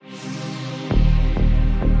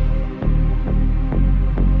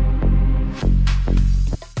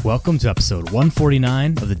Welcome to episode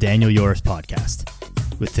 149 of the Daniel Yoris podcast.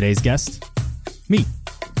 With today's guest, me.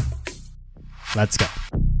 Let's go.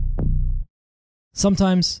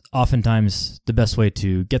 Oftentimes, the best way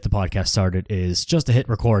to get the podcast started is just to hit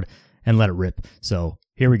record and let it rip. So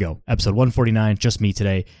here we go. Episode 149, just me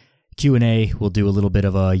today. Q&A, we'll do a little bit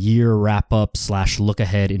of a year wrap-up / look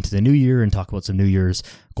ahead into the new year and talk about some New Year's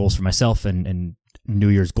goals for myself and New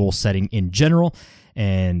Year's goal setting in general.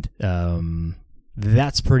 And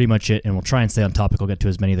that's pretty much it, and we'll try and stay on topic. I'll get to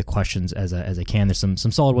as many of the questions as I can. There's some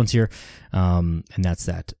solid ones here, and that's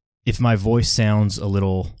that. If my voice sounds a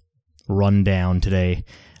little run down today,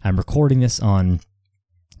 I'm recording this on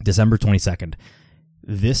December 22nd.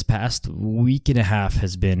 This past week and a half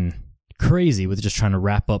has been crazy with just trying to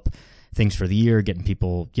wrap up things for the year, getting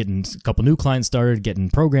a couple new clients started, getting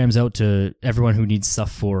programs out to everyone who needs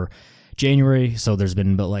stuff for January. So there's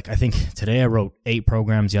been, I think today I wrote 8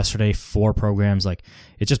 programs, yesterday 4 programs.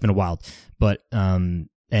 It's just been wild. But and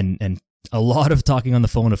a lot of talking on the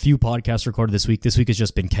phone, a few podcasts recorded this week. This week has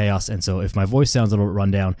just been chaos. And so if my voice sounds a little bit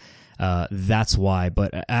run down, that's why.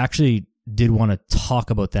 But I actually did want to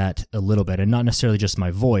talk about that a little bit, and not necessarily just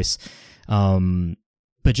my voice,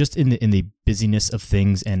 but just in the busyness of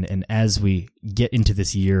things, and as we get into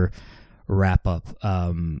this year wrap up.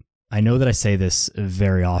 I know that I say this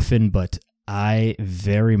very often, but I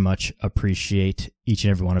very much appreciate each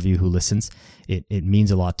and every one of you who listens. It means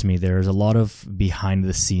a lot to me. There's a lot of behind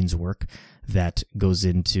the scenes work that goes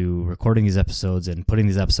into recording these episodes and putting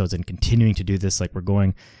these episodes and continuing to do this.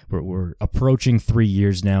 We're approaching 3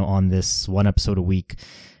 years now on this one episode a week.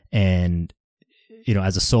 And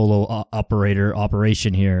as a solo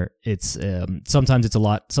operation here, it's sometimes it's a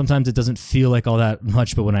lot. Sometimes it doesn't feel like all that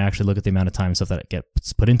much, but when I actually look at the amount of time and stuff that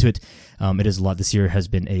gets put into it, it is a lot. This year has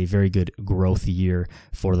been a very good growth year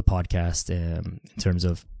for the podcast in terms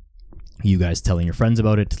of you guys telling your friends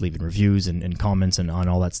about it, leaving reviews and comments and on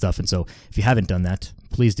all that stuff. And so if you haven't done that,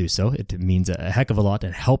 please do so. It means a heck of a lot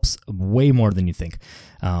and helps way more than you think.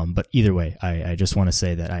 But either way, I just want to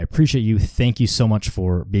say that I appreciate you. Thank you so much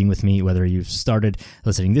for being with me, whether you've started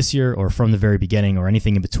listening this year or from the very beginning or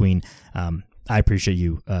anything in between. I appreciate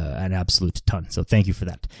you an absolute ton. So thank you for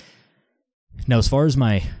that. Now, as far as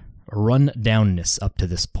my run-downness up to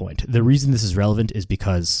this point, the reason this is relevant is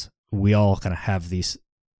because we all kind of have these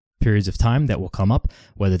periods of time that will come up,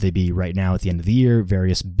 whether they be right now at the end of the year,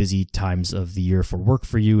 various busy times of the year for work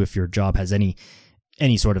for you, if your job has any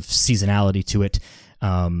sort of seasonality to it,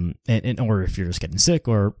 or if you're just getting sick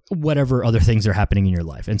or whatever other things are happening in your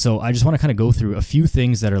life. And so I just want to kind of go through a few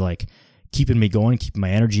things that are keeping me going, keeping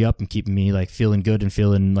my energy up, and keeping me feeling good and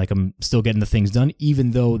feeling like I'm still getting the things done,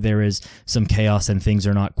 even though there is some chaos and things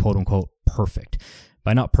are not quote unquote perfect.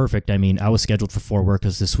 By not perfect, I mean I was scheduled for 4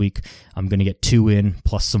 workouts this week. I'm going to get 2 in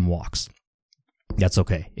plus some walks. That's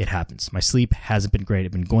okay. It happens. My sleep hasn't been great.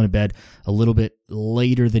 I've been going to bed a little bit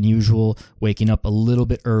later than usual, waking up a little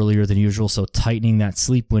bit earlier than usual, so tightening that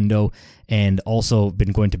sleep window, and also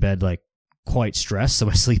been going to bed quite stressed, so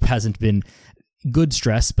my sleep hasn't been good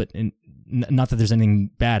stress, but not that there's anything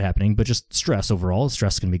bad happening, but just stress overall.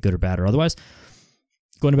 Stress can be good or bad or otherwise.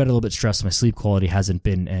 Going to bed a little bit stressed, my sleep quality hasn't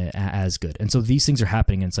been as good. And so these things are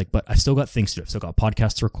happening, and it's but I've still got things to do. I've still got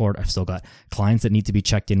podcasts to record. I've still got clients that need to be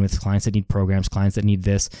checked in with, clients that need programs, clients that need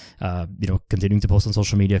this, continuing to post on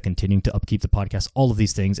social media, continuing to upkeep the podcast, all of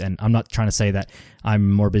these things. And I'm not trying to say that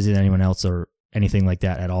I'm more busy than anyone else or anything like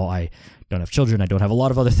that at all. I don't have children. I don't have a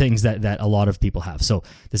lot of other things that a lot of people have. So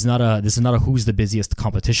this is not a who's the busiest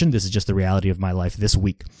competition. This is just the reality of my life this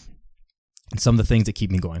week. Some of the things that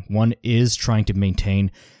keep me going. One is trying to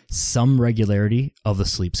maintain some regularity of the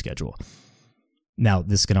sleep schedule. Now,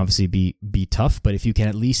 this can obviously be tough, but if you can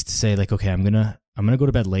at least say okay, I'm gonna go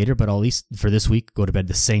to bed later, but I'll at least for this week go to bed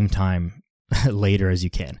the same time later as you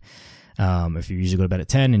can. If you usually go to bed at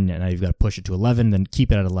 10 and now you've got to push it to 11, then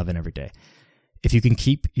keep it at 11 every day. If you can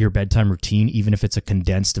keep your bedtime routine, even if it's a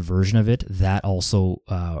condensed version of it, that also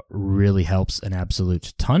really helps an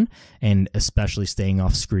absolute ton, and especially staying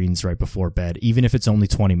off screens right before bed, even if it's only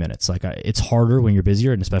 20 minutes. It's harder when you're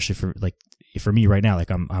busier, and especially for me right now,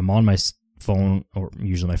 I'm on my phone, or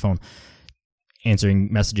usually my phone,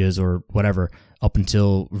 answering messages or whatever up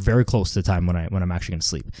until very close to the time when I'm actually going to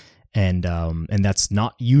sleep, and that's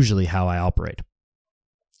not usually how I operate.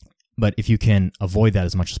 But if you can avoid that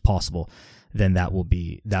as much as possible, then that will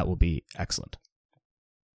be excellent.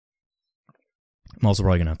 I'm also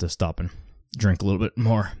probably going to have to stop and drink a little bit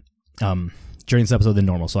more during this episode than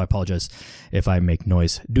normal, so I apologize if I make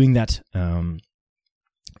noise doing that.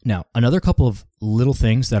 Now, another couple of little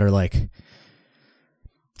things that are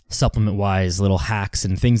supplement-wise, little hacks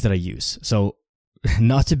and things that I use. So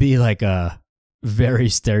not to be very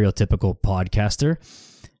stereotypical podcaster.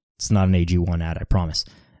 It's not an AG1 ad, I promise.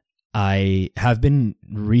 I have been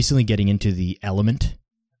recently getting into the Element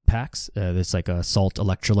packs. It's like a salt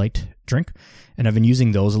electrolyte drink, and I've been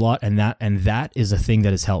using those a lot, and that is a thing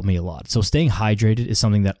that has helped me a lot. So staying hydrated is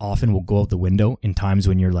something that often will go out the window in times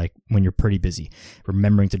when you're pretty busy.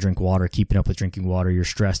 Remembering to drink water, keeping up with drinking water, you're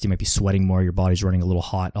stressed, you might be sweating more, your body's running a little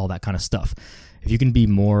hot, all that kind of stuff. If you can be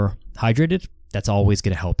more hydrated, that's always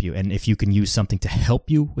going to help you. And if you can use something to help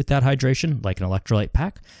you with that hydration, like an electrolyte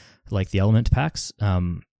pack, like the Element packs,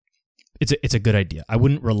 it's a good idea. I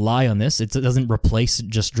wouldn't rely on this. It doesn't replace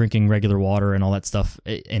just drinking regular water and all that stuff,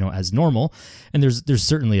 as normal. And there's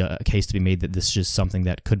certainly a case to be made that this is just something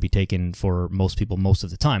that could be taken for most people most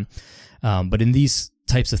of the time. But in these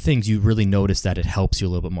types of things, you really notice that it helps you a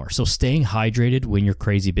little bit more. So staying hydrated when you're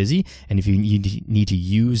crazy busy, and if you need to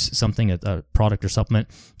use something, a product or supplement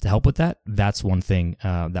to help with that, that's one thing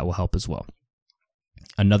that will help as well.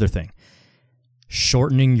 Another thing,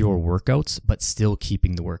 shortening your workouts, but still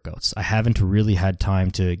keeping the workouts. I haven't really had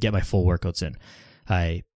time to get my full workouts in.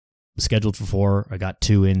 I was scheduled for 4. I got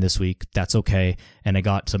 2 in this week. That's okay. And I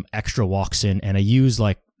got some extra walks in, and I use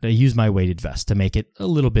my weighted vest to make it a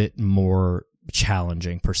little bit more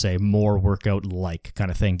challenging, per se, more workout-like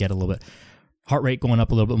kind of thing. Get a little bit heart rate going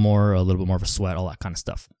up a little bit more of a sweat, all that kind of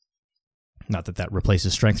stuff. Not that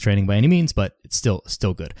replaces strength training by any means, but it's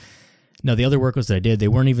still good. Now, the other workouts that I did, they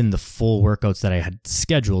weren't even the full workouts that I had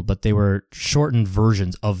scheduled, but they were shortened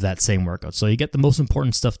versions of that same workout. So you get the most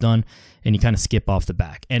important stuff done, and you kind of skip off the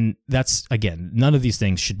back. And that's, again, none of these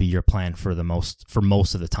things should be your plan for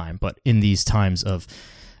most of the time. But in these times of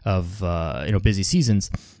busy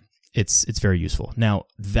seasons, it's very useful. Now,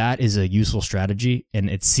 that is a useful strategy,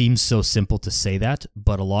 and it seems so simple to say that,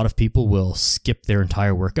 but a lot of people will skip their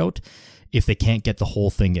entire workout if they can't get the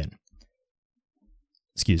whole thing in.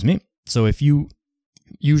 Excuse me. So if you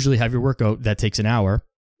usually have your workout that takes an hour,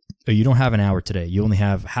 or you don't have an hour today, you only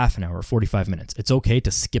have half an hour, 45 minutes. It's okay to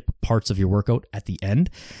skip parts of your workout at the end.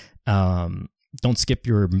 Don't skip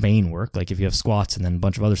your main work. Like if you have squats and then a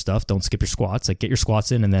bunch of other stuff, don't skip your squats. Like get your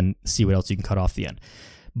squats in and then see what else you can cut off the end.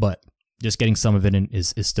 But just getting some of it in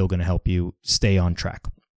is still going to help you stay on track.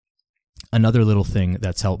 Another little thing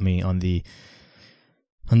that's helped me on the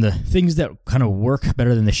things that kind of work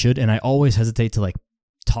better than they should, and I always hesitate to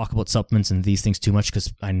talk about supplements and these things too much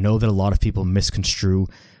because I know that a lot of people misconstrue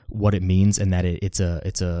what it means and that it's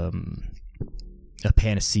a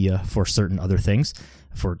panacea for certain other things,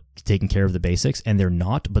 for taking care of the basics, and they're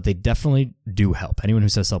not, but they definitely do help. Anyone who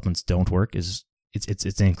says supplements don't work it's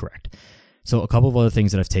incorrect. So a couple of other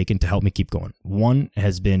things that I've taken to help me keep going. One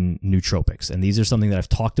has been nootropics, and these are something that I've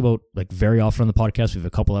talked about very often on the podcast. We have a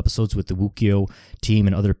couple episodes with the Wukio team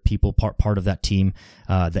and other people part of that team.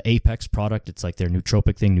 The Apex product, it's like their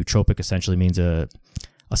nootropic thing. Nootropic essentially means a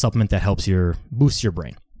supplement that helps boost your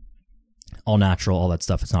brain. All natural, all that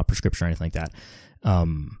stuff. It's not prescription or anything like that.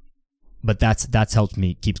 But that's helped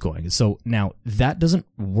me keep going. So now that doesn't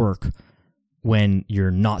work when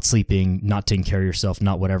you're not sleeping, not taking care of yourself,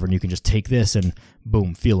 not whatever, and you can just take this and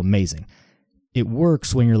boom, feel amazing. It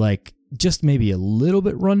works when you're just maybe a little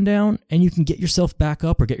bit run down and you can get yourself back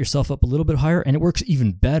up or get yourself up a little bit higher. And it works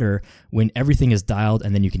even better when everything is dialed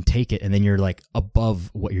and then you can take it and then you're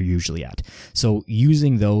above what you're usually at. So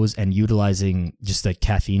using those and utilizing just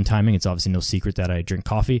caffeine timing, it's obviously no secret that I drink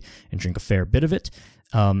coffee and drink a fair bit of it.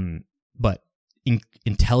 But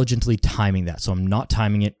intelligently timing that. So I'm not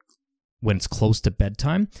timing it when it's close to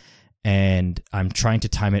bedtime, and I'm trying to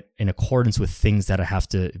time it in accordance with things that I have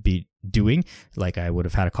to be doing. Like I would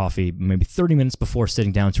have had a coffee maybe 30 minutes before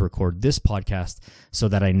sitting down to record this podcast so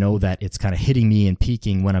that I know that it's kind of hitting me and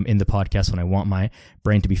peaking when I'm in the podcast, when I want my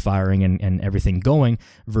brain to be firing and everything going,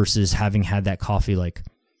 versus having had that coffee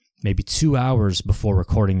maybe 2 hours before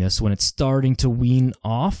recording this when it's starting to wean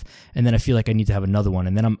off, and then I feel like I need to have another one,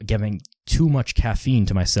 and then I'm giving too much caffeine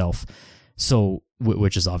to myself. So,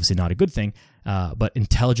 which is obviously not a good thing, but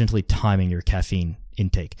intelligently timing your caffeine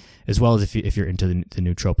intake, as well as if you're into the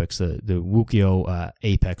nootropics, the Wukio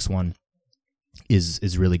Apex one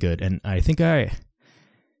is really good, and I think I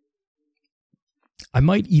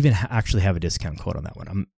might even actually have a discount code on that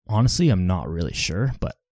one. I'm not really sure,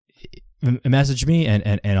 but message me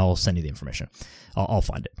and I'll send you the information. I'll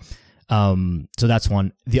find it. So that's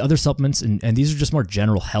one. The other supplements, and these are just more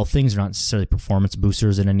general health things. They're not necessarily performance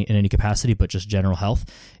boosters in any capacity, but just general health,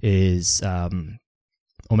 is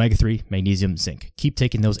omega-3, magnesium, zinc. Keep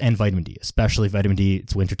taking those, and vitamin D, especially vitamin D.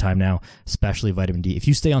 It's wintertime now, especially vitamin D. If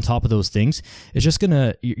you stay on top of those things, it's just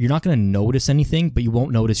you're not going to notice anything, but you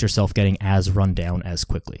won't notice yourself getting as run down as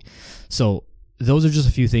quickly. So those are just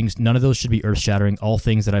a few things. None of those should be earth-shattering. All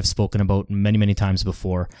things that I've spoken about many, many times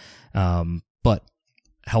before, but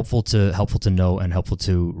helpful to know and helpful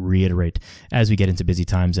to reiterate as we get into busy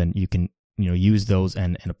times. And you can use those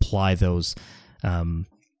and apply those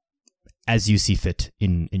as you see fit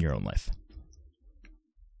in your own life.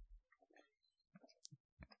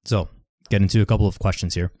 So, get into a couple of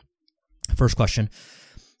questions here. First question: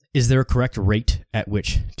 is there a correct rate at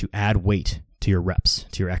which to add weight to your reps,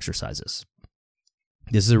 to your exercises?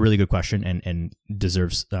 This is a really good question and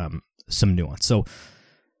deserves some nuance. So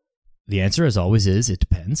the answer, as always, is it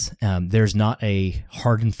depends. There's not a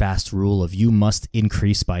hard and fast rule of you must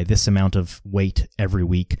increase by this amount of weight every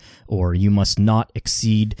week, or you must not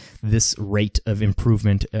exceed this rate of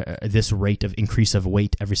improvement, this rate of increase of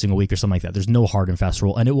weight every single week or something like that. There's no hard and fast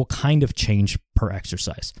rule, and it will kind of change per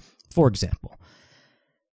exercise. For example,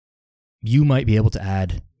 you might be able to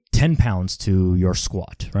add 10 pounds to your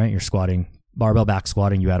squat, right? You're squatting, barbell back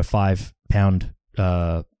squatting, you add a 5 pound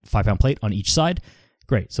plate on each side.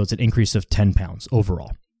 Great. So it's an increase of 10 pounds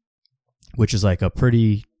overall, which is that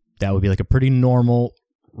would be like a pretty normal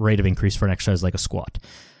rate of increase for an exercise like a squat.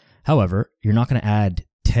 However, you're not going to add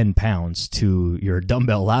 10 pounds to your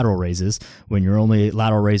dumbbell lateral raises when you're only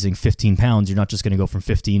lateral raising 15 pounds. You're not just going to go from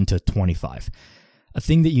 15 to 25. A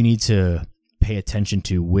thing that you need to pay attention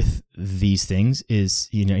to with these things is,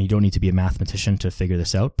 you don't need to be a mathematician to figure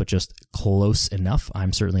this out, but just close enough.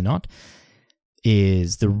 I'm certainly not.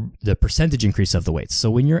 Is the percentage increase of the weights. So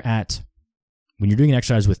when you're doing an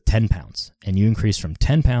exercise with 10 pounds and you increase from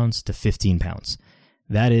 10 pounds to 15 pounds,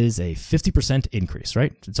 that is a 50% increase,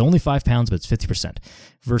 right? It's only 5 pounds, but it's 50%.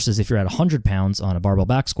 Versus if you're at 100 pounds on a barbell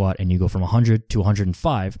back squat and you go from 100 to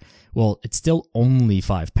 105, well, it's still only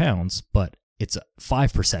 5 pounds, but it's a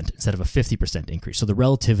 5% instead of a 50% increase. So the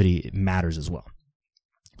relativity matters as well.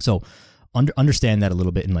 So understand that a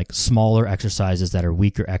little bit. In like smaller exercises that are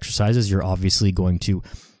weaker exercises, you're obviously going to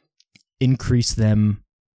increase them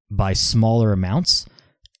by smaller amounts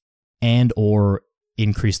and or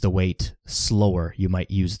increase the weight slower. You might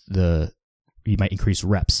increase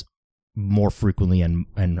reps more frequently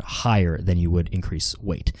and higher than you would increase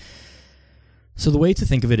weight. So the way to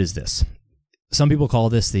think of it is this. Some people call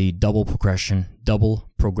this the double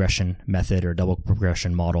progression method or double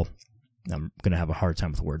progression model. I'm going to have a hard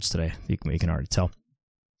time with words today. You can already tell.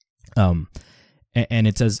 And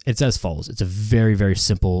it's as follows. It's a very, very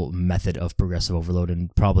simple method of progressive overload,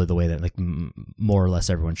 and probably the way that more or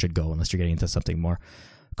less everyone should go, unless you're getting into something more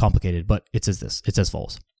complicated. But it's as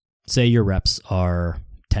follows. Say your reps are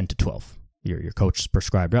 10 to 12. Your coach's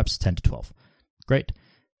prescribed reps, 10 to 12. Great.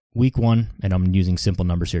 Week 1, and I'm using simple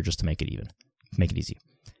numbers here just to make it easy.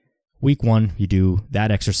 Week 1, you do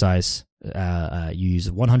that exercise. You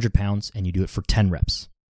use 100 pounds and you do it for 10 reps.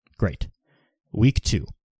 Great. Week 2,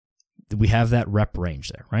 we have that rep range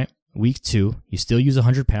there, right? Week 2, you still use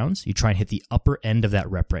 100 pounds. You try and hit the upper end of that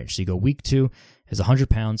rep range. So you go week 2 is 100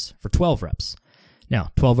 pounds for 12 reps.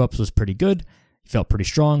 Now, 12 reps was pretty good. You felt pretty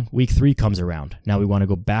strong. Week 3 comes around. Now we want to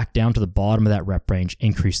go back down to the bottom of that rep range,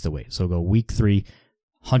 increase the weight. So go week 3,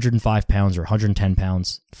 105 pounds or 110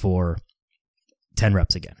 pounds for 10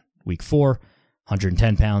 reps again. Week 4,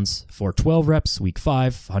 110 pounds for 12 reps. Week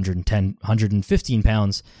 5, 115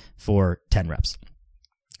 pounds for 10 reps.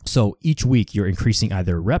 So each week you're increasing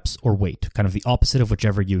either reps or weight, kind of the opposite of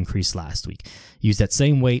whichever you increased last week. Use that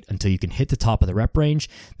same weight until you can hit the top of the rep range,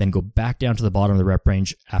 then go back down to the bottom of the rep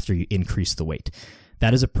range after you increase the weight.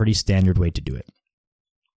 That is a pretty standard way to do it.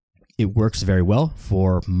 It works very well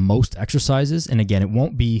for most exercises. And again, it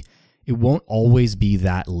won't always be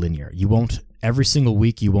that linear. Every single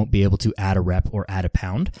week, you won't be able to add a rep or add a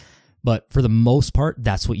pound, but for the most part,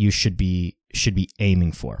 that's what you should be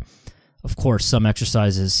aiming for. Of course, some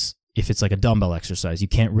exercises, if it's like a dumbbell exercise, you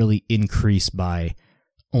can't really increase by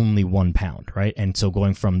only 1 pound, right? And so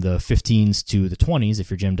going from the 15s to the 20s,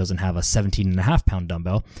 if your gym doesn't have a 17.5 pound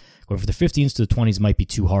dumbbell, going from the 15s to the 20s might be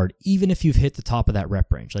too hard, even if you've hit the top of that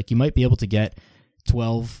rep range. Like you might be able to get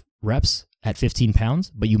 12 reps at 15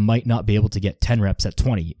 pounds, but you might not be able to get 10 reps at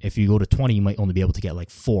 20. If you go to 20, you might only be able to get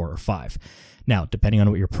like 4 or 5. Now, depending on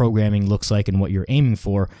what your programming looks like and what you're aiming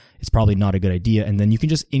for, it's probably not a good idea. And then you can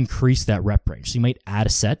just increase that rep range. So you might add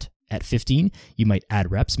a set at 15. You might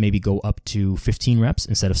add reps, maybe go up to 15 reps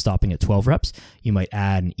instead of stopping at 12 reps. You might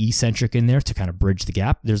add an eccentric in there to kind of bridge the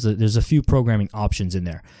gap. There's a few programming options in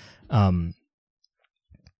there. But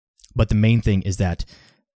the main thing is that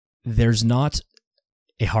there's not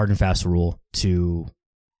a hard and fast rule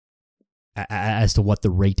as to what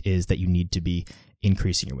the rate is that you need to be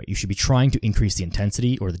increasing your weight. You should be trying to increase the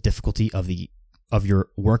intensity or the difficulty of your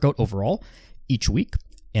workout overall each week.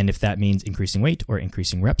 And if that means increasing weight or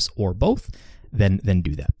increasing reps or both, then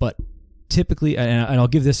do that. But typically, and I'll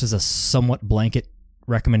give this as a somewhat blanket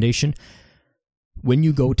recommendation, when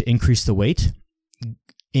you go to increase the weight,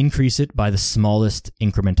 increase it by the smallest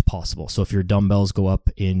increment possible. So if your dumbbells go up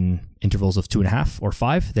in intervals of 2.5 or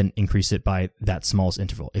 5, then increase it by that smallest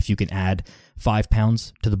interval. If you can add 5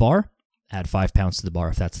 pounds to the bar, add 5 pounds to the bar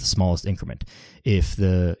if that's the smallest increment. If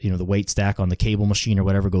the weight stack on the cable machine or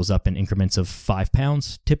whatever goes up in increments of 5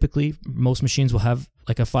 pounds, typically most machines will have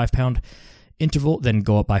like a 5 pound interval, then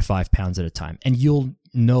go up by 5 pounds at a time. And you'll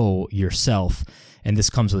know yourself, and this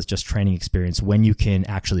comes with just training experience, when you can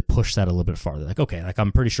actually push that a little bit farther. Like, okay, like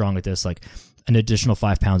I'm pretty strong at this, like an additional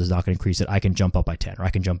 5 pounds is not going to increase it. I can jump up by 10, or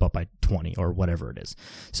I can jump up by 20, or whatever it is.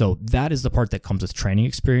 So that is the part that comes with training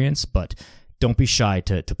experience, but don't be shy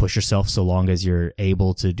to push yourself. So long as you're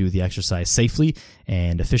able to do the exercise safely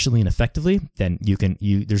and efficiently and effectively, then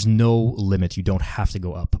there's no limit. You don't have to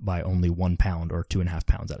go up by only 1 pound or 2.5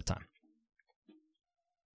 pounds at a time.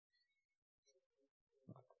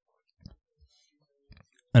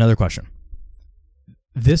 Another question.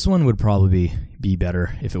 This one would probably be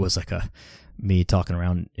better if it was like me talking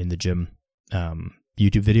around in the gym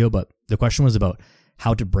YouTube video, but the question was about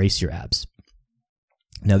how to brace your abs.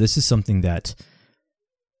 Now, this is something that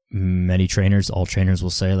many trainers, all trainers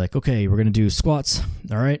will say, like, okay, we're going to do squats.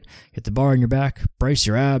 All right, get the bar on your back, brace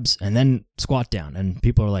your abs, and then squat down. And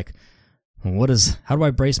people are like, how do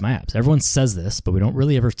I brace my abs? Everyone says this, but we don't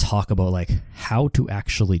really ever talk about like how to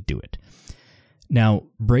actually do it. Now,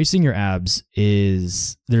 bracing your abs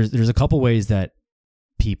is, there's a couple ways that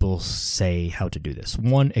people say how to do this.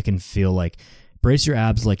 One, it can feel like brace your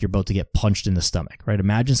abs like you're about to get punched in the stomach, right?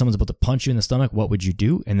 Imagine someone's about to punch you in the stomach. What would you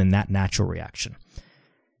do? And then that natural reaction.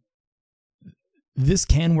 This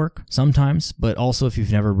can work sometimes, but also if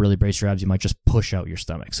you've never really braced your abs, you might just push out your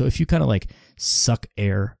stomach. So if you kind of like suck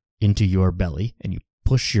air into your belly and you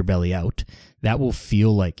push your belly out, that will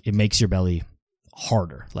feel like it makes your belly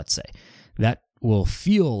harder, let's say. That will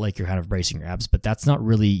feel like you're kind of bracing your abs, but that's not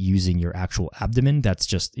really using your actual abdomen. That's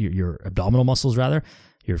just your abdominal muscles, rather.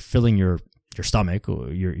 You're filling your stomach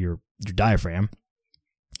or your diaphragm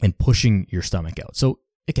and pushing your stomach out. So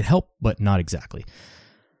it can help, but not exactly.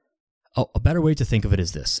 A better way to think of it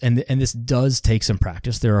is this, and this does take some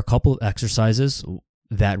practice. There are a couple of exercises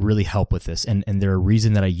that really help with this, and they're a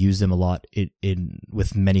reason that I use them a lot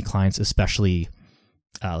with many clients, especially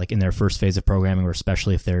like in their first phase of programming, or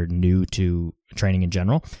especially if they're new to training in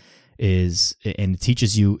general, and it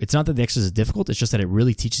teaches you, it's not that the exercise is difficult, it's just that it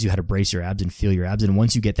really teaches you how to brace your abs and feel your abs. And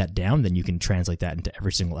once you get that down, then you can translate that into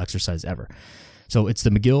every single exercise ever. So it's the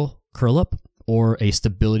McGill curl up or a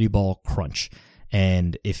stability ball crunch.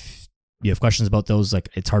 And if you have questions about those, like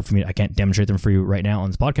it's hard for me, I can't demonstrate them for you right now on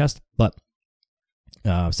this podcast, but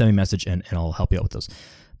send me a message and I'll help you out with those.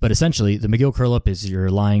 But essentially, the McGill curl up is you're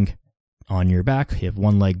lying on your back, you have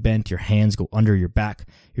one leg bent, your hands go under your back.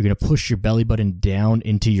 You're going to push your belly button down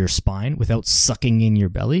into your spine without sucking in your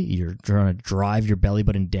belly. You're trying to drive your belly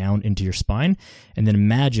button down into your spine. And then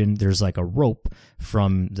imagine there's like a rope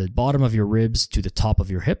from the bottom of your ribs to the top of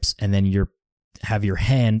your hips. And then you have your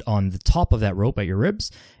hand on the top of that rope at your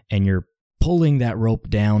ribs, and you're pulling that rope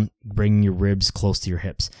down, bringing your ribs close to your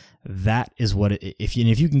hips. That is what if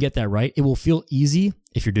you can get that right, it will feel easy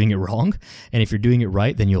if you're doing it wrong. And if you're doing it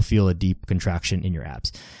right, then you'll feel a deep contraction in your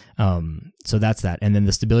abs. So that's that. And then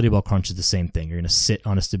the stability ball crunch is the same thing. You're going to sit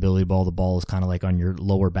on a stability ball. The ball is kind of like on your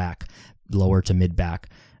lower back, lower to mid back.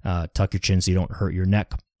 Tuck your chin so you don't hurt your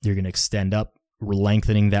neck. You're going to extend up,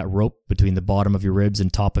 lengthening that rope between the bottom of your ribs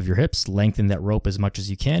and top of your hips. Lengthen that rope as much as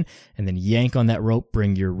you can, and then yank on that rope,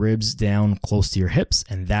 bring your ribs down close to your hips,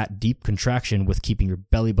 and that deep contraction with keeping your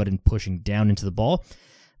belly button pushing down into the ball,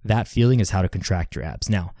 that feeling is how to contract your abs.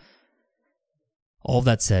 Now, all of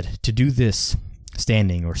that said, to do this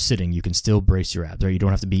standing or sitting, you can still brace your abs, right? You don't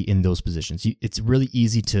have to be in those positions. It's really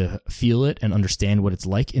easy to feel it and understand what it's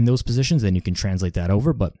like in those positions, then you can translate that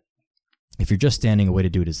over. But if you're just standing, a way to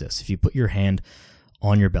do it is this. If you put your hand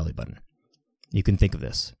on your belly button, you can think of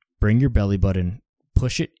this. Bring your belly button,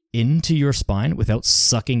 push it into your spine without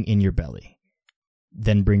sucking in your belly.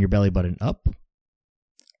 Then bring your belly button up.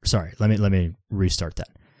 Sorry, let me restart that.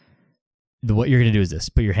 What you're going to do is this.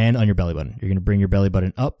 Put your hand on your belly button. You're going to bring your belly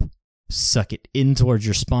button up, suck it in towards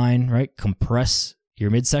your spine, right? Compress your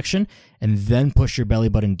midsection, and then push your belly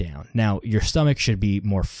button down. Now, your stomach should be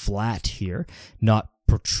more flat here, not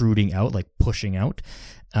protruding out, like pushing out.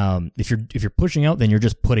 If you're pushing out, then you're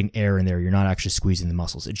just putting air in there. You're not actually squeezing the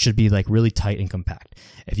muscles. It should be like really tight and compact.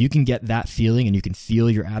 If you can get that feeling and you can feel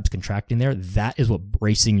your abs contracting there, that is what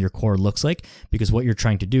bracing your core looks like. Because what you're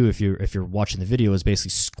trying to do, if you're watching the video, is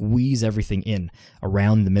basically squeeze everything in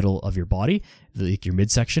around the middle of your body, like your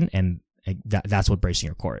midsection, and That's what bracing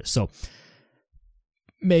your core is. So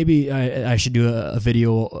maybe I should do a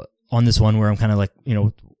video on this one where I'm kind of like,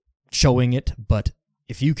 showing it. But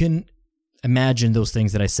if you can imagine those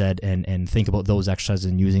things that I said and think about those exercises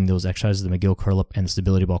and using those exercises, the McGill curl up and the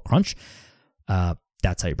stability ball crunch,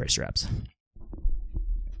 that's how you brace your abs.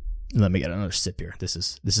 Let me get another sip here. This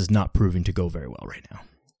is not proving to go very well right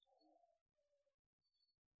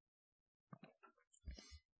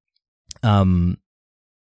now.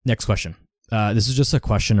 Next question. This is just a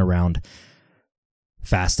question around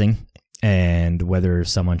fasting and whether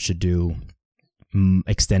someone should do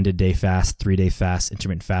extended day fast, 3-day fast,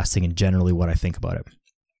 intermittent fasting, and generally what I think about it.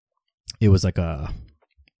 It was like a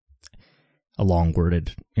long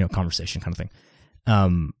worded, conversation kind of thing.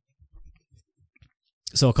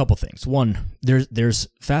 So a couple things. One, there's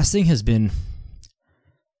fasting has been,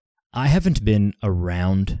 I haven't been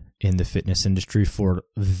around in the fitness industry for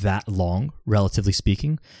that long, relatively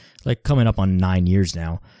speaking, like coming up on 9 years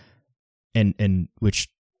now, and which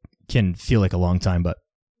can feel like a long time, but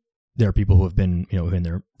there are people who have been, in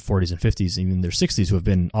their 40s and 50s, even their 60s, who have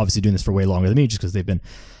been obviously doing this for way longer than me, just because they've been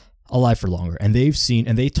alive for longer, and they've seen,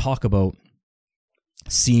 and they talk about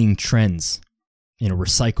seeing trends,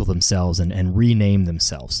 recycle themselves and rename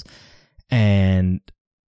themselves. And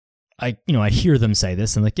I hear them say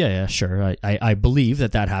this and like, yeah, sure. I believe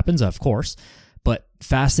that happens, of course, but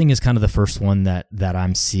fasting is kind of the first one that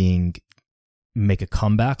I'm seeing make a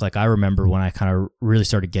comeback. Like I remember when I kind of really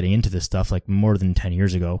started getting into this stuff, like more than 10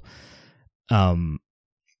 years ago,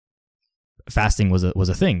 fasting was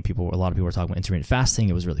a thing. A lot of people were talking about intermittent fasting.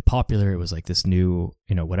 It was really popular. It was like this new,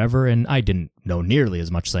 whatever. And I didn't know nearly as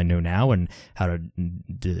much as I know now and how to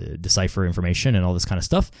decipher information and all this kind of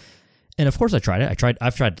stuff. And of course I tried it.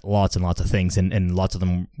 I've tried lots and lots of things, and lots of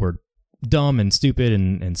them were dumb and stupid,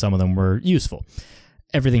 and some of them were useful.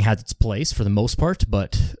 Everything had its place for the most part,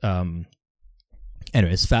 but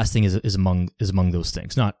anyways, fasting is among those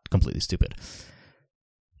things, not completely stupid.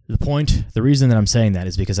 The reason that I'm saying that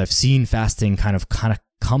is because I've seen fasting kind of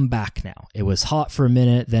come back now. It was hot for a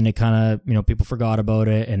minute, then it kind of, people forgot about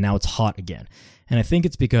it, and now it's hot again. And I think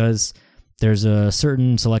it's because there's a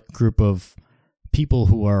certain select group of people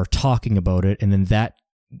who are talking about it, and then that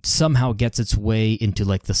somehow gets its way into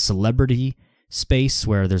like the celebrity space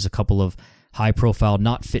where there's a couple of high profile,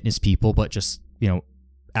 not fitness people, but just,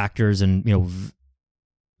 actors and,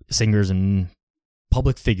 singers and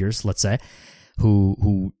public figures, let's say,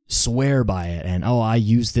 who swear by it, and I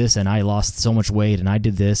used this and I lost so much weight and I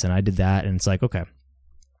did this and I did that, and it's like, okay.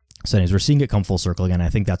 So anyways, we're seeing it come full circle again. I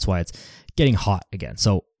think that's why it's getting hot again.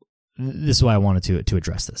 So this is why I wanted to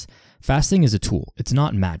address this. Fasting is a tool. It's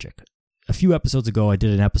not magic. A few episodes ago, I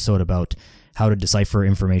did an episode about how to decipher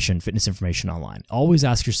information, fitness information online. Always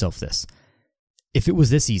ask yourself this. If it was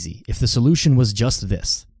this easy, if the solution was just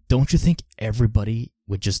this, don't you think everybody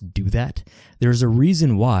would just do that? There's a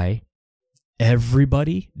reason why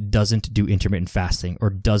everybody doesn't do intermittent fasting or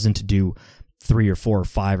doesn't do 3 or 4 or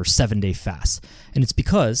 5 or 7 day fasts. And it's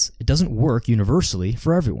because it doesn't work universally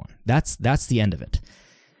for everyone. That's the end of it.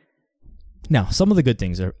 Now, some of the good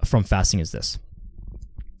things from fasting is this.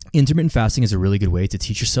 Intermittent fasting is a really good way to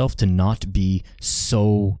teach yourself to not be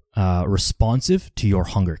so responsive to your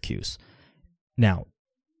hunger cues. Now,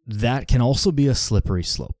 that can also be a slippery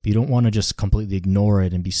slope. You don't want to just completely ignore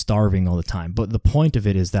it and be starving all the time. But the point of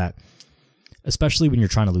it is that, especially when you're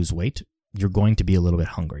trying to lose weight, you're going to be a little bit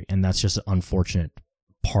hungry. And that's just an unfortunate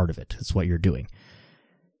part of it. It's what you're doing.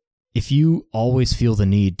 If you always feel the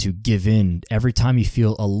need to give in every time you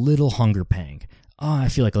feel a little hunger pang, I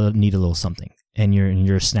feel like I need a little something, and you're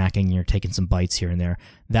snacking, you're taking some bites here and there,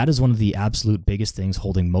 that is one of the absolute biggest things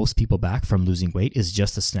holding most people back from losing weight, is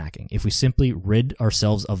just the snacking. If we simply rid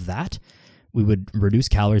ourselves of that, we would reduce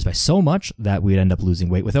calories by so much that we'd end up losing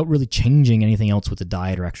weight without really changing anything else with the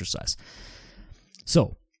diet or exercise.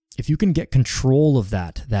 So if you can get control of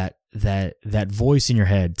that voice in your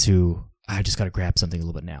head to, I just got to grab something a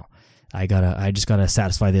little bit now. I just gotta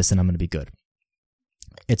satisfy this and I'm gonna be good.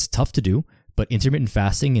 It's tough to do, but intermittent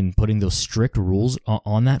fasting and putting those strict rules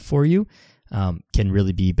on that for you can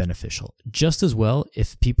really be beneficial. Just as well,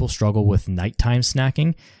 if people struggle with nighttime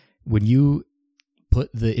snacking, when you put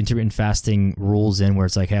the intermittent fasting rules in where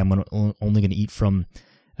it's like, hey, I'm only gonna eat from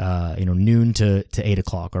noon to 8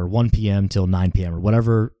 o'clock or 1 p.m. till 9 p.m. or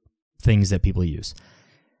whatever things that people use.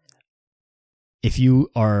 If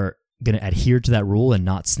you are going to adhere to that rule and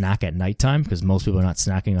not snack at nighttime, because most people are not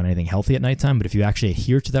snacking on anything healthy at nighttime, but if you actually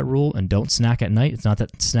adhere to that rule and don't snack at night, it's not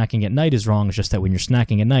that snacking at night is wrong, it's just that when you're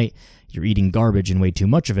snacking at night, you're eating garbage and way too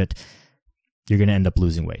much of it, you're going to end up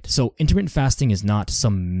losing weight. So intermittent fasting is not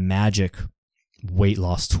some magic weight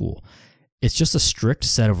loss tool. It's just a strict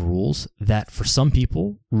set of rules that for some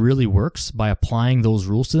people really works by applying those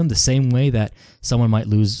rules to them the same way that someone might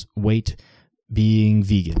lose weight being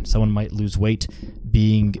vegan. Someone might lose weight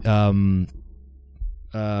being, I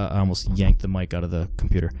almost yanked the mic out of the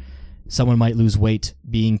computer. Someone might lose weight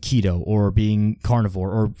being keto or being carnivore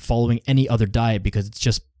or following any other diet because it's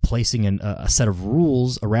just placing a set of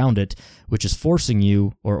rules around it, which is forcing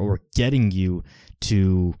you or getting you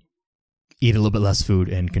to eat a little bit less food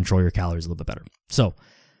and control your calories a little bit better. So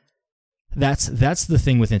that's the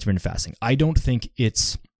thing with intermittent fasting. I don't think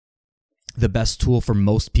it's the best tool for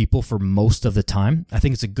most people for most of the time. I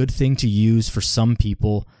think it's a good thing to use for some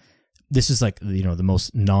people. This is like, the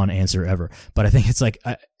most non-answer ever, but I think it's like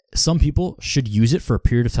some people should use it for a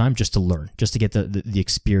period of time just to learn, just to get the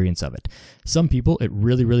experience of it. Some people, it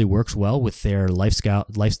really, really works well with their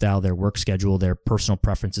lifestyle, their work schedule, their personal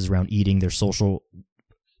preferences around eating, their social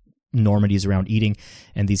normities around eating,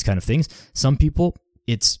 and these kind of things. Some people,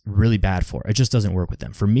 it's really bad for. It just doesn't work with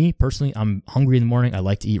them. For me personally, I'm hungry in the morning. I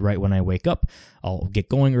like to eat right when I wake up. I'll get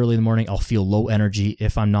going early in the morning. I'll feel low energy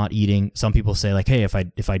if I'm not eating. Some people say like, hey,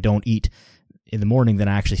 if I don't eat in the morning, then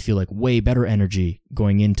I actually feel like way better energy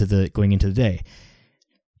going into the day.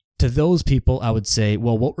 To those people, I would say,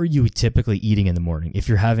 well, what were you typically eating in the morning? If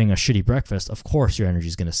you're having a shitty breakfast, of course your energy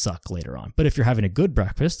is going to suck later on. But if you're having a good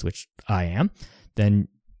breakfast, which I am, then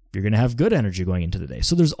you're going to have good energy going into the day.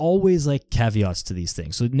 So there's always like caveats to these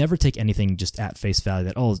things. So never take anything just at face value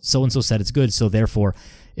that, oh, so-and-so said it's good, so therefore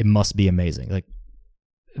it must be amazing. Like,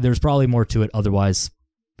 there's probably more to it. Otherwise,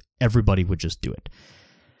 everybody would just do it.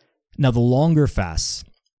 Now, the longer fasts,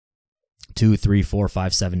 2, 3, 4,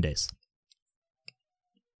 5, 7 days.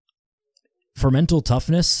 For mental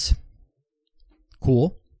toughness,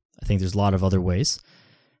 cool. I think there's a lot of other ways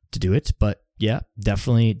to do it, but yeah,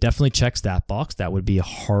 definitely checks that box. That would be a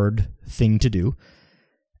hard thing to do.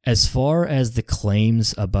 As far as the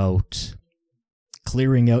claims about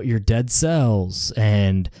clearing out your dead cells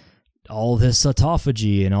and all this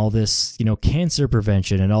autophagy and all this, cancer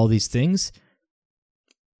prevention and all these things,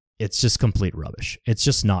 it's just complete rubbish. It's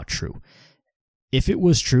just not true. If it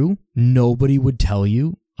was true, nobody would tell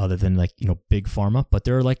you other than big pharma, but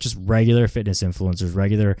there are like just regular fitness influencers,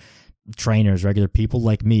 regular trainers, regular people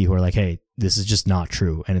like me who are like, hey, this is just not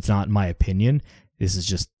true. And it's not my opinion. This is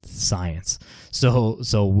just science.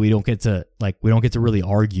 So we don't get to really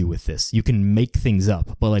argue with this. You can make things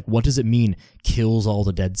up, but what does it mean kills all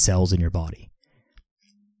the dead cells in your body?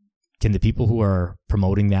 Can the people who are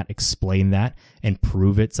promoting that explain that and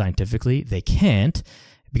prove it scientifically? They can't,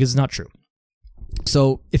 because it's not true.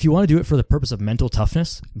 So if you want to do it for the purpose of mental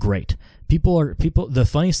toughness, great. The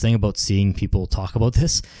funniest thing about seeing people talk about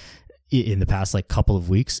this in the past couple of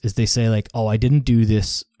weeks is they say oh, I didn't do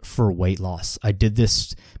this for weight loss. I did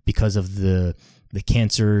this because of the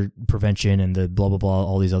cancer prevention and the blah, blah, blah,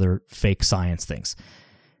 all these other fake science things.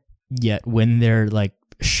 Yet when they're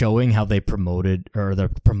showing how they promoted, or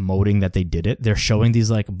they're promoting that they did it, they're showing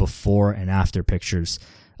these before and after pictures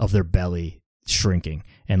of their belly shrinking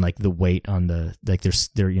and the weight on the,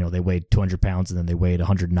 they weighed 200 pounds and then they weighed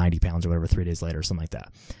 190 pounds or whatever 3 days later or something like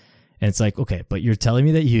that. And it's okay, but you're telling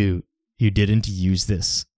me that you didn't use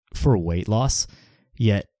this for weight loss,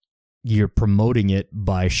 yet you're promoting it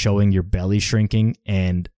by showing your belly shrinking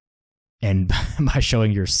and by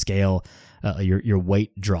showing your scale, your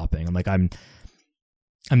weight dropping.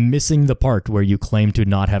 I'm missing the part where you claim to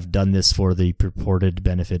not have done this for the purported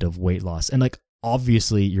benefit of weight loss. And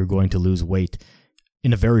obviously you're going to lose weight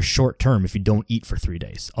in a very short term if you don't eat for 3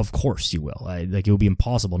 days. Of course you will. It will be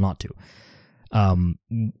impossible not to.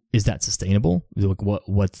 Is that sustainable?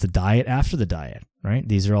 What's the diet after the diet, right?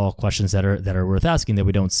 These are all questions that are worth asking that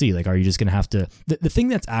we don't see. Are you just going to have to, the thing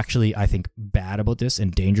that's actually, I think, bad about this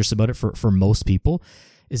and dangerous about it for most people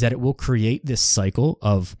is that it will create this cycle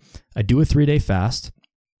of, I do a 3-day fast,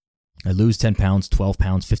 I lose 10 pounds, 12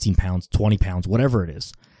 pounds, 15 pounds, 20 pounds, whatever it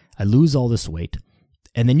is. I lose all this weight.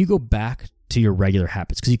 And then you go back to your regular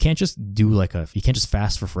habits, because you can't just you can't just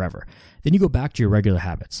fast for forever. Then you go back to your regular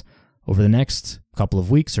habits. Over the next couple of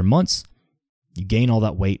weeks or months, you gain all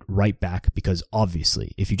that weight right back, because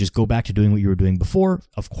obviously if you just go back to doing what you were doing before,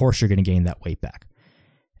 of course you're going to gain that weight back.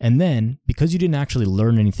 And then because you didn't actually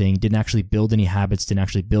learn anything, didn't actually build any habits, didn't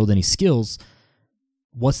actually build any skills,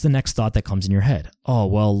 what's the next thought that comes in your head? Oh,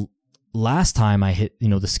 well, last time I hit,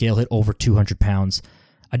 the scale hit over 200 pounds.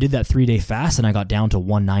 I did that 3-day fast and I got down to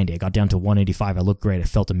 190. I got down to 185. I looked great. I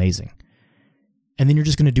felt amazing. And then you're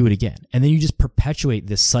just going to do it again. And then you just perpetuate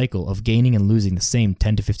this cycle of gaining and losing the same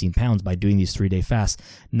 10 to 15 pounds by doing these 3-day fasts,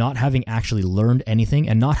 not having actually learned anything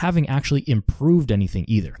and not having actually improved anything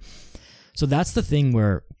either. So that's the thing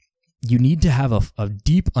where you need to have a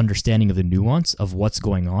deep understanding of the nuance of what's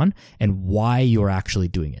going on and why you're actually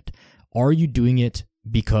doing it. Are you doing it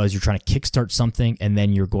because you're trying to kickstart something, and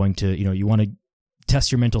then you're going to, you want to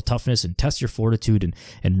test your mental toughness and test your fortitude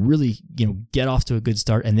and really, get off to a good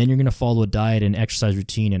start, and then you're going to follow a diet and exercise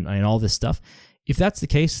routine and all this stuff? If that's the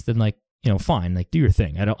case, then fine, do your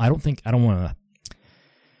thing. I don't want to.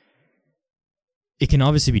 It can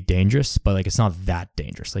obviously be dangerous, but it's not that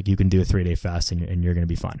dangerous. You can do a 3-day fast and you're going to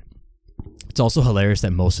be fine. It's also hilarious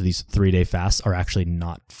that most of these 3-day fasts are actually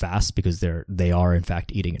not fasts, because they are in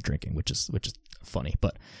fact eating and drinking, which is funny.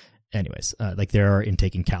 But anyways, they are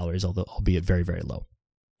intaking calories, albeit very, very low.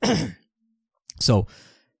 So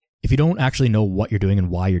if you don't actually know what you're doing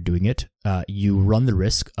and why you're doing it, you run the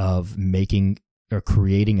risk of making or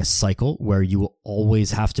creating a cycle where you will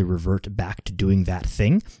always have to revert back to doing that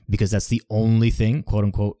thing, because that's the only thing, quote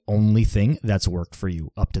unquote, only thing that's worked for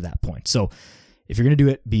you up to that point. So if you're going to do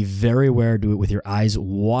it, be very aware, do it with your eyes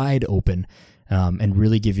wide open, and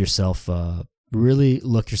really give yourself, really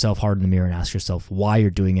look yourself hard in the mirror and ask yourself why you're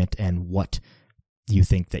doing it and what you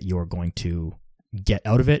think that you're going to get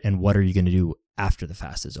out of it, and what are you going to do after the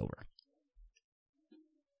fast is over.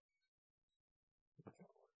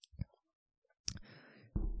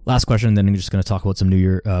 Last question, then I'm just going to talk about some New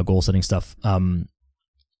Year goal setting stuff. I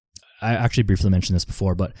actually briefly mentioned this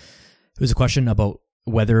before, but it was a question about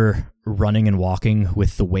whether running and walking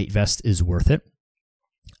with the weight vest is worth it.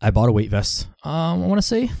 I bought a weight vest, I want to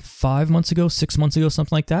say 6 months ago,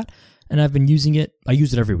 something like that. And I've been using it. I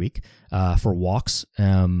use it every week for walks.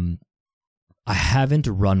 I haven't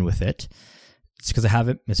run with it. It's because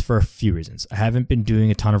it's for a few reasons. I haven't been doing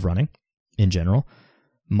a ton of running in general.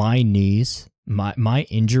 My knees, my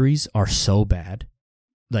injuries are so bad.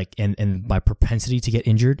 And my propensity to get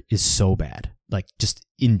injured is so bad. Just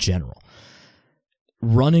in general.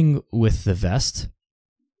 Running with the vest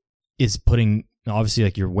is putting,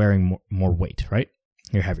 obviously, you're wearing more weight, right?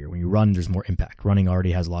 You're heavier. When you run, there's more impact. Running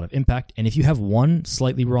already has a lot of impact. And if you have one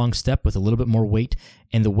slightly wrong step with a little bit more weight,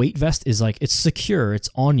 and the weight vest is it's secure, it's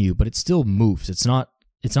on you, but it still moves. It's not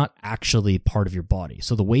actually part of your body.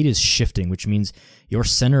 So the weight is shifting, which means your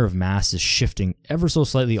center of mass is shifting ever so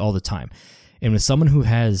slightly all the time. And with someone who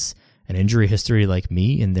has an injury history like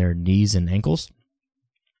me in their knees and ankles,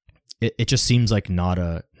 it just seems like not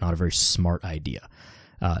a very smart idea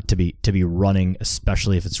to be running,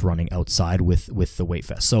 especially if it's running outside with the weight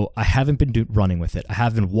vest. So I haven't been running with it. I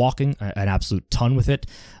have been walking an absolute ton with it,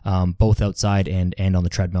 both outside and on the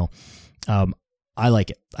treadmill. I like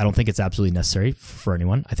it. I don't think it's absolutely necessary for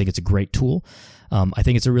anyone. I think it's a great tool. I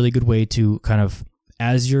think it's a really good way to kind of,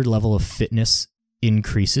 as your level of fitness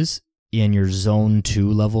increases and your zone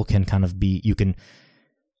 2 level can kind of be, you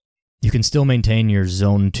can still maintain your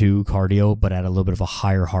zone 2 cardio, but at a little bit of a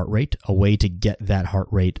higher heart rate. A way to get that heart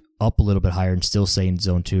rate up a little bit higher and still stay in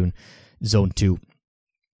zone 2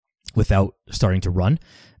 without starting to run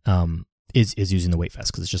is using the weight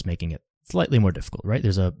vest, because it's just making it slightly more difficult, right?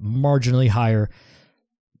 There's a marginally higher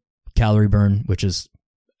calorie burn, which is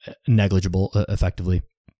negligible effectively,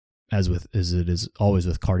 as it is always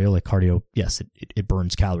with cardio. Cardio, yes, it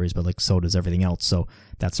burns calories, but so does everything else. So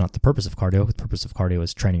that's not the purpose of cardio. The purpose of cardio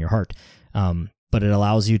is training your heart. But it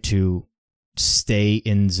allows you to stay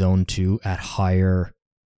in zone 2 at higher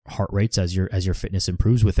heart rates as your fitness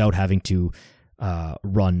improves, without having to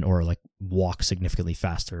run or walk significantly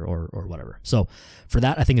faster or whatever. So for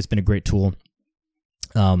that, I think it's been a great tool.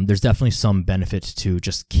 There's definitely some benefit to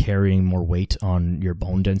just carrying more weight on your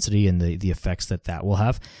bone density and the effects that will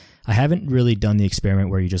have. I haven't really done the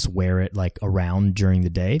experiment where you just wear it around during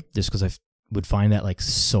the day, just because I would find that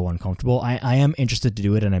so uncomfortable. I am interested to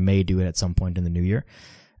do it, and I may do it at some point in the new year.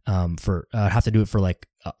 I'd have to do it for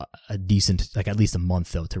a decent, at least a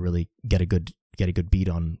month though, to really get a good beat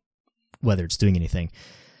on whether it's doing anything.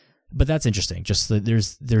 But that's interesting. Just that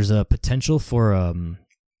there's a potential for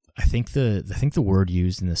I think the word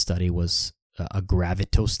used in the study was a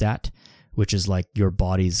gravitostat, which is your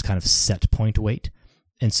body's kind of set point weight.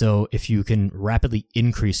 And so if you can rapidly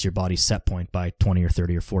increase your body's set point by 20 or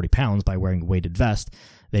 30 or 40 pounds by wearing a weighted vest,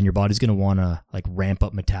 then your body's going to want to ramp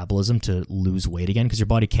up metabolism to lose weight again, because your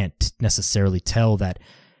body can't necessarily tell that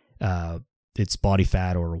it's body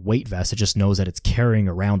fat or a weight vest. It just knows that it's carrying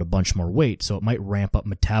around a bunch more weight. So it might ramp up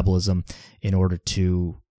metabolism in order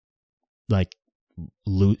to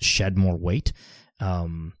shed more weight.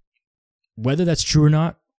 Whether that's true or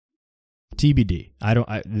not, TBD.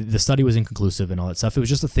 The study was inconclusive and all that stuff. It was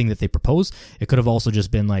just a thing that they proposed. It could have also just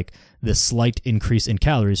been the slight increase in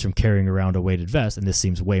calories from carrying around a weighted vest, and this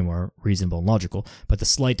seems way more reasonable and logical, but the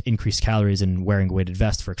slight increased calories in wearing a weighted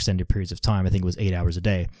vest for extended periods of time, I think it was 8 hours a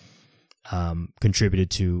day, contributed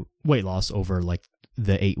to weight loss over like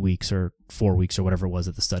the 8 weeks or 4 weeks or whatever it was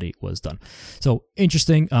that the study was done. So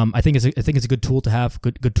interesting. I think it's a good tool to have,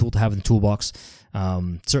 good tool to have in the toolbox.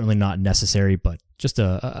 Certainly not necessary, but just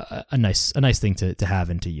a nice thing to have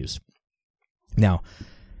and to use. Now,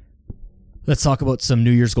 let's talk about some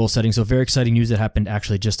New Year's goal setting. So very exciting news that happened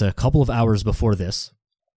actually just a couple of hours before this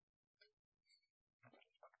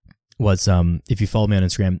was, if you follow me on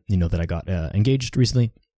Instagram, you know that I got engaged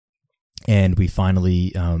recently, and we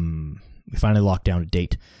finally locked down a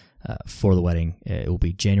date for the wedding. It will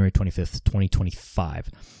be January 25th, 2025,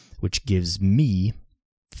 which gives me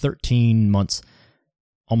 13 months,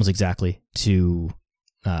 almost exactly, to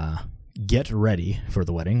get ready for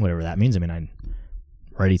the wedding, whatever that means. I mean, I'm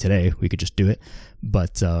ready today. We could just do it.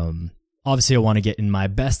 But obviously, I want to get in my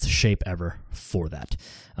best shape ever for that.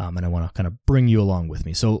 And I want to kind of bring you along with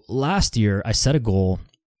me. So last year, I set a goal,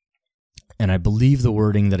 and I believe the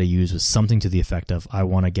wording that I used was something to the effect of, I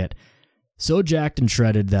want to get so jacked and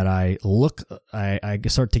shredded that I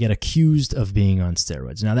start to get accused of being on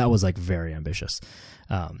steroids. Now, that was like very ambitious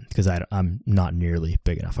because I'm not nearly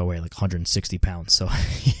big enough. I weigh like 160 pounds. So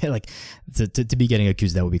like to be getting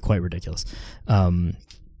accused, that would be quite ridiculous. But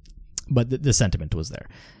the sentiment was there.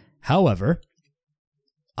 However,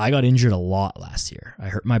 I got injured a lot last year. I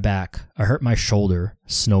hurt my back. I hurt my shoulder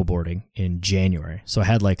snowboarding in January. So I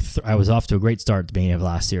had like, I was off to a great start at the beginning of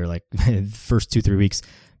last year, like first 2-3 weeks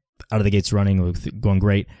out of the gates running, going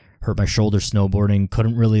great. Hurt my shoulder snowboarding.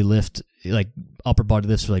 Couldn't really lift, like upper body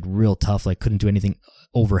lifts were like real tough. Like couldn't do anything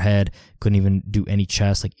overhead. Couldn't even do any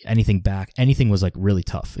chest, like anything back. Anything was like really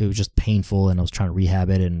tough. It was just painful, and I was trying to rehab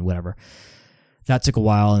it and whatever. That took a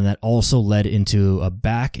while, and that also led into a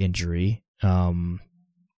back injury,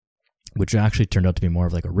 which actually turned out to be more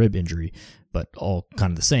of like a rib injury, but all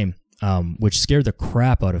kind of the same, which scared the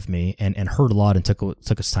crap out of me and hurt a lot and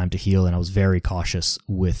took us time to heal. And I was very cautious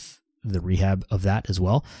with the rehab of that as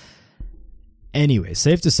well. Anyway,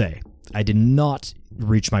 safe to say, I did not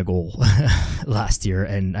reach my goal last year,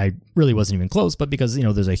 and I really wasn't even close, but because, you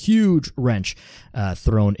know, there's a huge wrench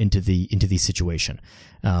thrown into the situation.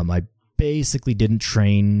 I basically didn't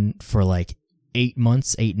train for like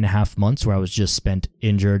 8.5 months, where I was just spent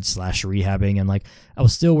injured / rehabbing, and like I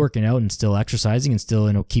was still working out and still exercising and still,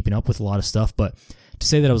 you know, keeping up with a lot of stuff. But to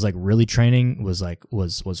say that I was like really training was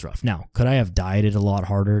rough. Now, could I have dieted a lot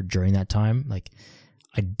harder during that time? Like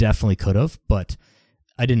I definitely could have, but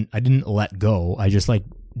I didn't let go. I just like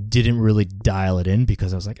didn't really dial it in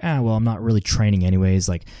because I was like, well, I'm not really training anyways.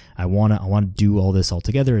 Like I want to do all this all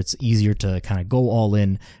together. It's easier to kind of go all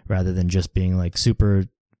in rather than just being like super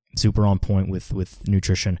on point with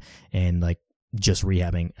nutrition and like just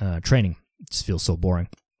rehabbing training. It just feels so boring.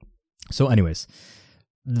 So anyways,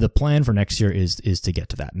 the plan for next year is to get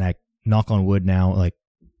to that. And I knock on wood now, like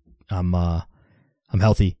I'm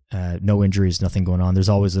healthy, no injuries, nothing going on. There's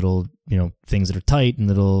always little, you know, things that are tight and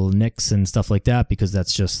little nicks and stuff like that, because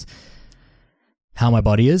that's just how my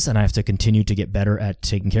body is, and I have to continue to get better at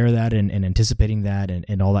taking care of that and anticipating that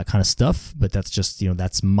and all that kind of stuff. But that's just, you know,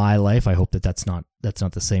 that's my life. I hope that that's not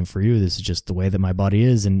the same for you. This is just the way that my body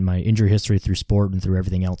is, and my injury history through sport and through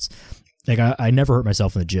everything else. Like I never hurt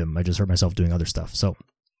myself in the gym. I just hurt myself doing other stuff. So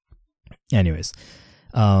anyways,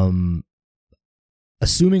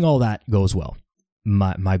 assuming all that goes well,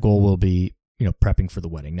 my goal will be, you know, prepping for the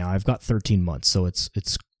wedding. Now I've got 13 months, so it's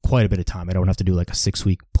quite a bit of time. I don't have to do like a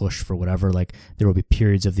 6-week push for whatever. Like there will be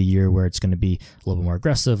periods of the year where it's going to be a little bit more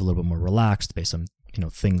aggressive, a little bit more relaxed based on, you know,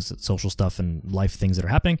 things, social stuff and life things that are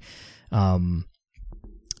happening.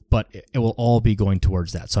 But it will all be going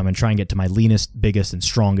towards that. So I'm going to try and get to my leanest, biggest, and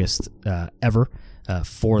strongest ever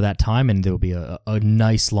for that time. And there will be a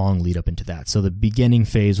nice long lead up into that. So the beginning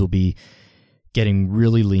phase will be getting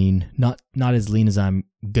really lean, not as lean as I'm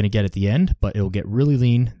going to get at the end, but it'll get really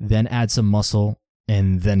lean, then add some muscle,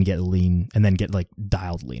 and then get lean, and then get like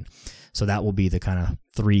dialed lean. So that will be the kind of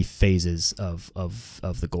 3 phases of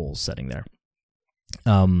the goals setting there.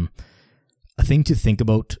 A thing to think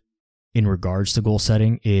about in regards to goal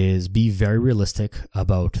setting is be very realistic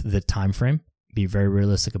about the time frame. Be very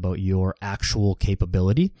realistic about your actual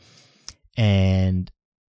capability, and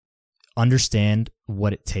understand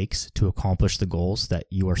what it takes to accomplish the goals that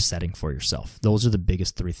you are setting for yourself. Those are the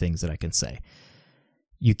biggest 3 things that I can say.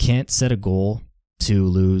 You can't set a goal to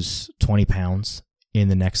lose 20 pounds in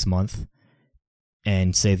the next month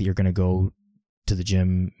and say that you're going to go to the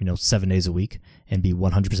gym, you know, 7 days a week and be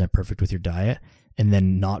 100% perfect with your diet, and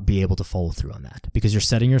then not be able to follow through on that, because you're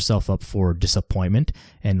setting yourself up for disappointment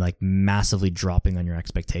and like massively dropping on your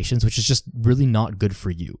expectations, which is just really not good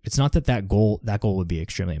for you. It's not that goal would be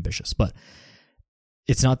extremely ambitious, but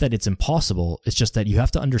it's not that it's impossible. It's just that you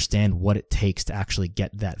have to understand what it takes to actually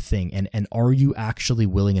get that thing. And are you actually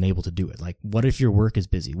willing and able to do it? Like, what if your work is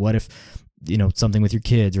busy? What if, something with your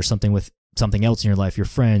kids or something with something else in your life, your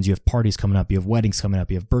friends, you have parties coming up, you have weddings coming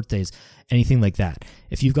up, you have birthdays, anything like that.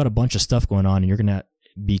 If you've got a bunch of stuff going on and you're going to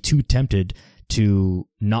be too tempted to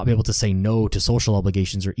not be able to say no to social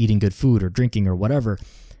obligations or eating good food or drinking or whatever,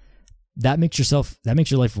 that makes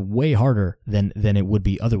your life way harder than it would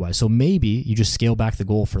be otherwise. So maybe you just scale back the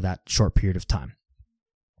goal for that short period of time.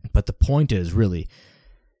 But the point is, really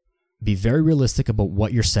be very realistic about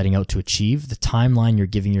what you're setting out to achieve, the timeline you're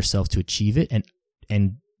giving yourself to achieve it,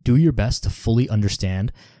 and do your best to fully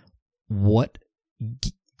understand what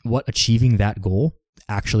achieving that goal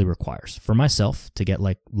actually requires. For myself, to get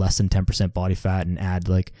like less than 10% body fat and add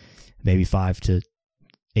like maybe 5 to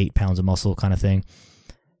 8 pounds of muscle kind of thing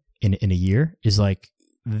in a year is like,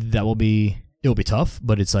 it'll be tough,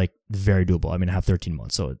 but it's like very doable. I mean, I have 13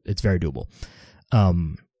 months, so it's very doable.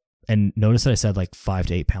 And notice that I said like 5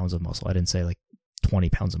 to 8 pounds of muscle. I didn't say like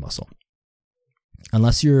 20 pounds of muscle.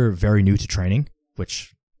 Unless you're very new to training,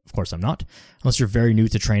 which of course I'm not, unless you're very new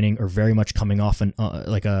to training or very much coming off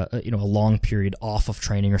like a long period off of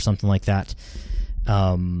training or something like that,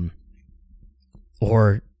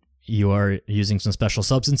 or you are using some special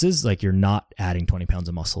substances, like you're not adding 20 pounds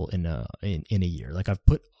of muscle in a year. Like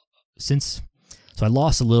so I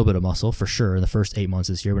lost a little bit of muscle for sure in the first 8 months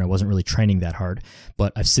this year when I wasn't really training that hard,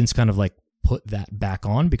 but I've since kind of like put that back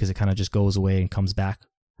on because it kind of just goes away and comes back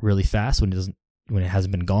really fast when it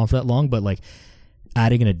hasn't been gone for that long. But like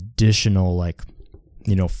adding an additional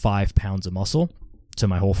 5 pounds of muscle to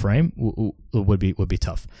my whole frame would be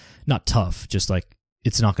tough. Not tough, just like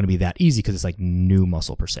it's not going to be that easy because it's like new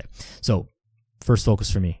muscle per se. So first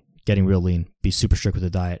focus for me, getting real lean, be super strict with the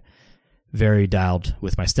diet, very dialed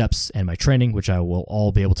with my steps and my training, which I will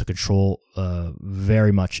all be able to control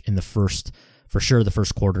very much in the first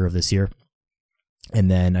quarter of this year. And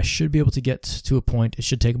then I should be able to get to a point, it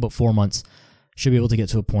should take about 4 months, should be able to get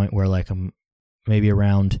to a point where like I'm maybe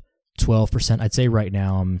around 12%. I'd say right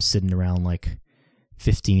now I'm sitting around like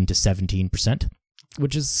 15 to 17%,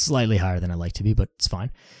 which is slightly higher than I like to be, but it's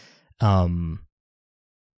fine.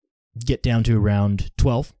 Get down to around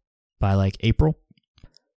 12 by like April,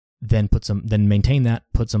 then maintain that,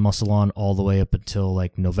 put some muscle on all the way up until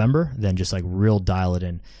like November, then just like real dial it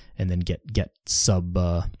in, and then get sub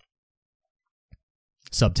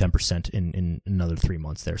 10% in another 3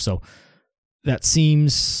 months there. So that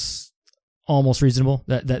seems almost reasonable.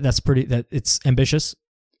 That's it's ambitious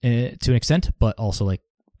to an extent, but also like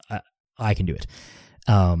I can do it.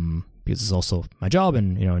 Because it's also my job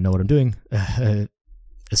and, I know what I'm doing,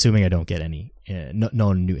 assuming I don't get any,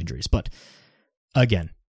 no new injuries. But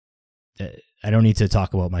again, I don't need to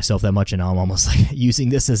talk about myself that much, and now I'm almost like using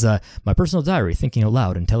this as my personal diary, thinking out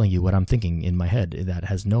loud and telling you what I'm thinking in my head that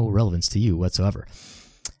has no relevance to you whatsoever.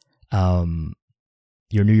 Your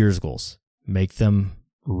New Year's goals, make them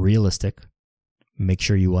realistic. Make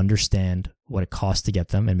sure you understand what it costs to get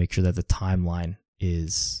them, and make sure that the timeline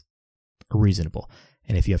is reasonable.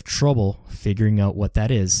 And if you have trouble figuring out what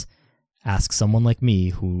that is, ask someone like me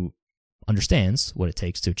who understands what it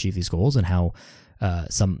takes to achieve these goals and how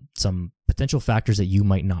some potential factors that you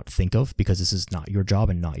might not think of because this is not your job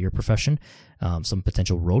and not your profession, some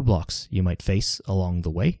potential roadblocks you might face along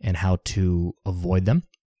the way and how to avoid them,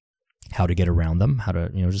 how to get around them, how to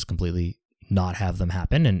just completely not have them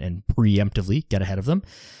happen and preemptively get ahead of them.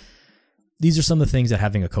 These are some of the things that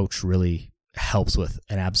having a coach really helps with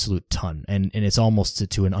an absolute ton. And it's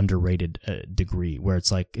almost to an underrated degree where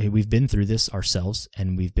it's like, hey, we've been through this ourselves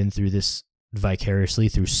and we've been through this vicariously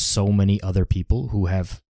through so many other people who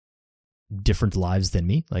have different lives than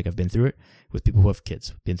me. Like I've been through it with people who have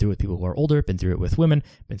kids, been through it with people who are older, been through it with women,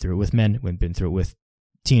 been through it with men, been through it with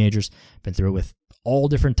teenagers, been through it with all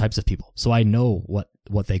different types of people. So I know what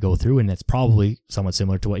they go through, and it's probably somewhat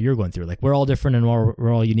similar to what you're going through. Like we're all different and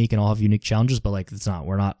we're all unique and all have unique challenges, but like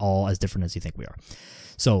we're not all as different as you think we are.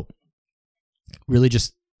 So really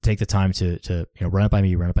just take the time to run it by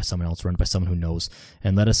me, run it by someone else, run it by someone who knows,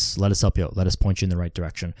 and let us help you out. Let us point you in the right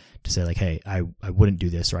direction to say like, hey, I wouldn't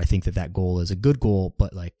do this, or I think that goal is a good goal,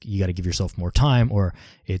 but like you got to give yourself more time, or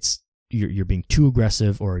you're being too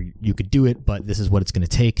aggressive, or you could do it, but this is what it's going to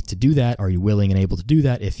take to do that. Are you willing and able to do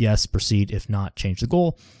that? If yes, proceed. If not, change the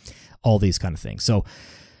goal. All these kind of things. So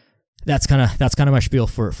that's kind of my spiel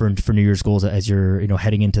for New Year's goals as you're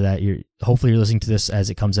heading into that. Hopefully you're listening to this as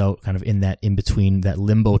it comes out, kind of in between that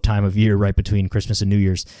limbo time of year, right between Christmas and New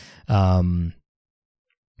Year's, as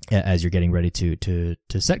you're getting ready to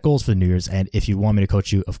set goals for the New Year's. And if you want me to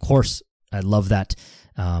coach you, of course, I'd love that.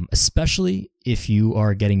 Especially if you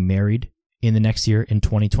are getting married in the next year in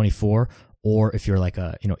 2024, or if you're like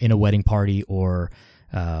in a wedding party or,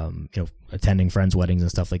 attending friends' weddings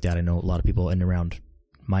and stuff like that. I know a lot of people in and around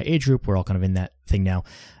my age group, we're all kind of in that thing now.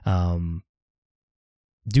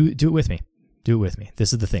 Do it with me. Do it with me.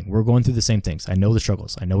 This is the thing. We're going through the same things. I know the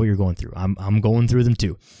struggles. I know what you're going through. I'm going through them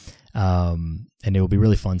too. And it will be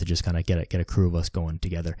really fun to just kind of get a crew of us going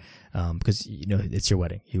together. Because it's your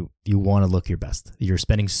wedding. You want to look your best. You're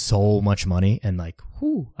spending so much money, and I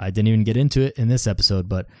didn't even get into it in this episode,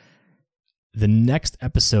 but the next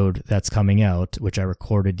episode that's coming out, which I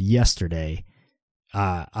recorded yesterday,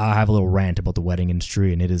 I have a little rant about the wedding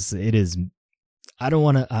industry, and it is. I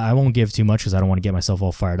won't give too much because I don't want to get myself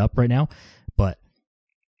all fired up right now, but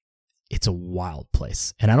it's a wild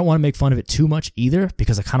place. And I don't want to make fun of it too much either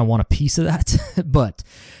because I kind of want a piece of that, but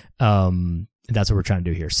that's what we're trying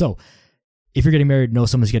to do here. So if you're getting married, know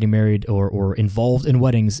someone's getting married or involved in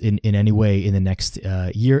weddings in any way in the next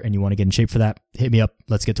year, and you want to get in shape for that, hit me up.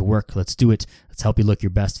 Let's get to work. Let's do it. Let's help you look your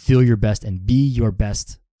best, feel your best, and be your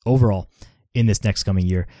best overall in this next coming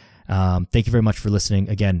year. Thank you very much for listening.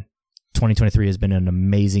 Again, 2023 has been an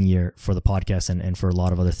amazing year for the podcast and for a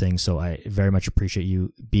lot of other things. So I very much appreciate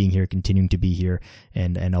you being here, continuing to be here,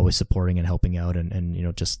 and always supporting and helping out and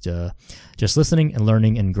just listening and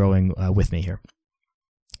learning and growing with me here.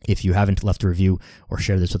 If you haven't left a review or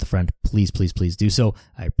share this with a friend, please do so.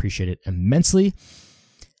 I appreciate it immensely.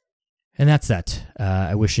 And that's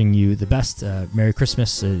that. Wishing you the best. Merry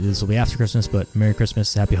Christmas. This will be after Christmas, but Merry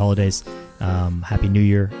Christmas. Happy holidays. Happy New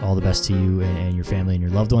Year. All the best to you and your family and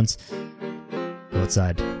your loved ones. Go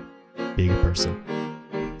outside. Be a good person.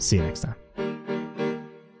 See you next time.